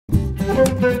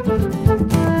Well,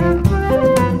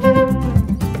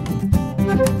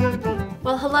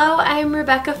 hello, I'm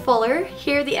Rebecca Fuller,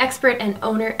 here the expert and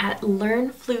owner at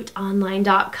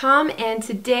LearnFluteOnline.com, and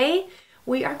today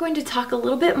we are going to talk a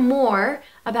little bit more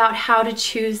about how to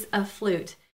choose a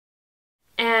flute.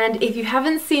 And if you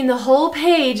haven't seen the whole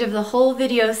page of the whole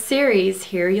video series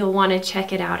here, you'll want to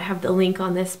check it out. I have the link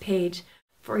on this page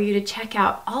for you to check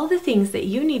out all the things that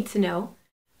you need to know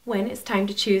when it's time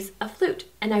to choose a flute.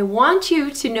 And I want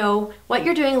you to know what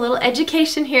you're doing, a little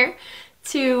education here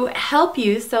to help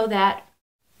you so that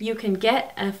you can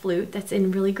get a flute that's in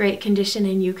really great condition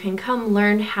and you can come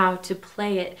learn how to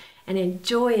play it and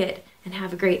enjoy it and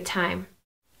have a great time.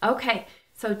 Okay,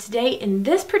 so today in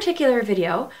this particular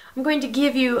video, I'm going to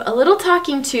give you a little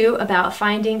talking to about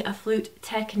finding a flute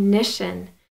technician.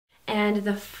 And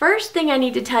the first thing I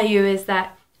need to tell you is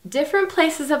that different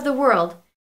places of the world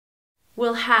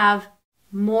will have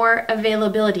more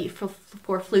availability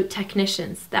for flute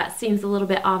technicians. That seems a little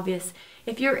bit obvious.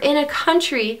 If you're in a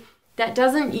country that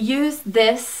doesn't use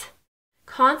this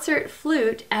concert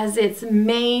flute as its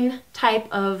main type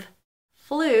of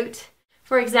flute,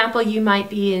 for example, you might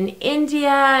be in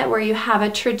India where you have a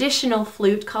traditional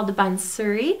flute called the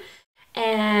bansuri,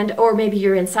 or maybe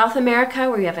you're in South America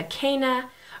where you have a quena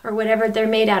or whatever. They're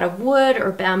made out of wood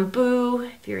or bamboo.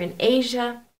 If you're in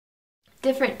Asia,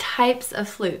 different types of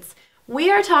flutes. We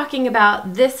are talking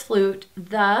about this flute,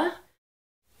 the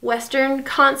Western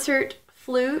concert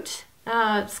flute.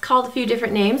 It's called a few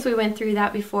different names. We went through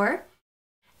that before.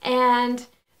 And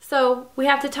so we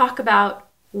have to talk about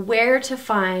where to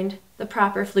find the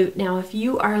proper flute. Now, if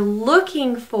you are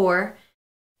looking for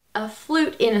a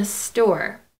flute in a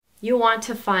store, you want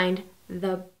to find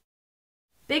the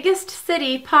biggest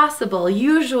city possible,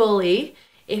 usually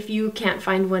if you can't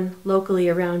find one locally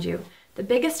around you. The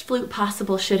biggest flute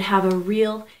possible should have a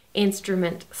real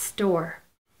instrument store.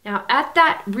 Now, at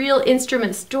that real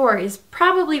instrument store is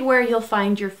probably where you'll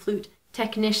find your flute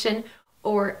technician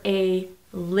or a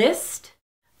list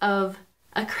of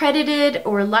accredited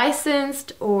or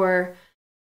licensed or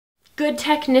good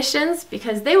technicians,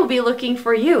 because they will be looking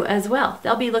for you as well.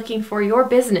 They'll be looking for your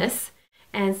business,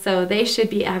 and so they should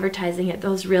be advertising at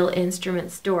those real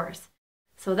instrument stores.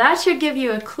 So that should give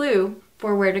you a clue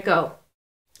for where to go.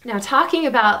 Now, talking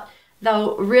about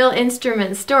the real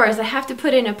instrument stores, I have to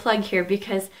put in a plug here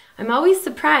because I'm always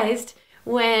surprised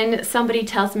when somebody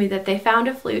tells me that they found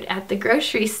a flute at the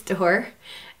grocery store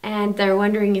and they're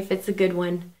wondering if it's a good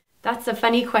one. That's a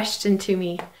funny question to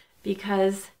me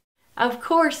because, of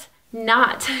course,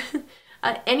 not.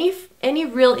 Any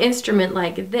real instrument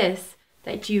like this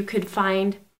that you could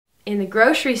find in the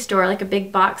grocery store, like a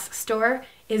big box store,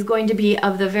 is going to be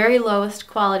of the very lowest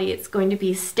quality. It's going to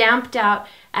be stamped out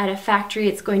at a factory.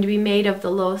 It's going to be made of the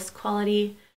lowest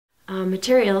quality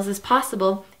materials as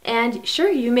possible. And sure,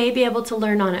 you may be able to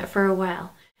learn on it for a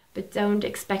while, but don't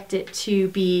expect it to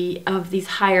be of these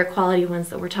higher quality ones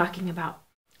that we're talking about.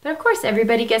 But of course,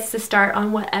 everybody gets to start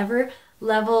on whatever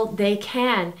level they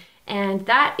can, and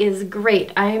that is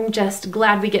great. I'm just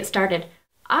glad we get started.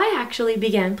 I actually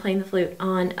began playing the flute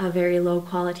on a very low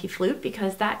quality flute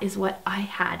because that is what I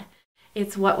had.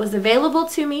 It's what was available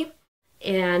to me,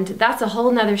 and that's a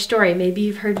whole nother story. Maybe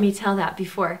you've heard me tell that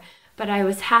before, but I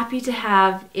was happy to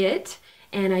have it,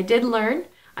 and I did learn.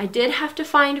 I did have to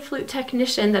find a flute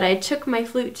technician that I took my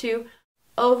flute to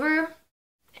over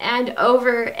and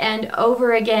over and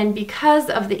over again because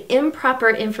of the improper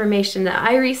information that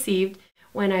I received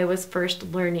when I was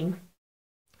first learning.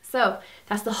 So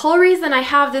that's the whole reason I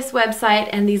have this website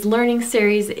and these learning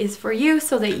series is for you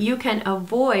so that you can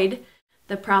avoid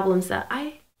the problems that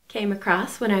I came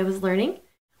across when I was learning.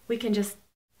 We can just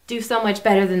do so much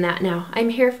better than that now. I'm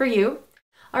here for you.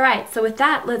 All right, so with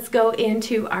that, let's go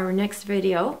into our next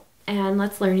video and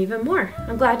let's learn even more.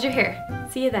 I'm glad you're here.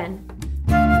 See you then.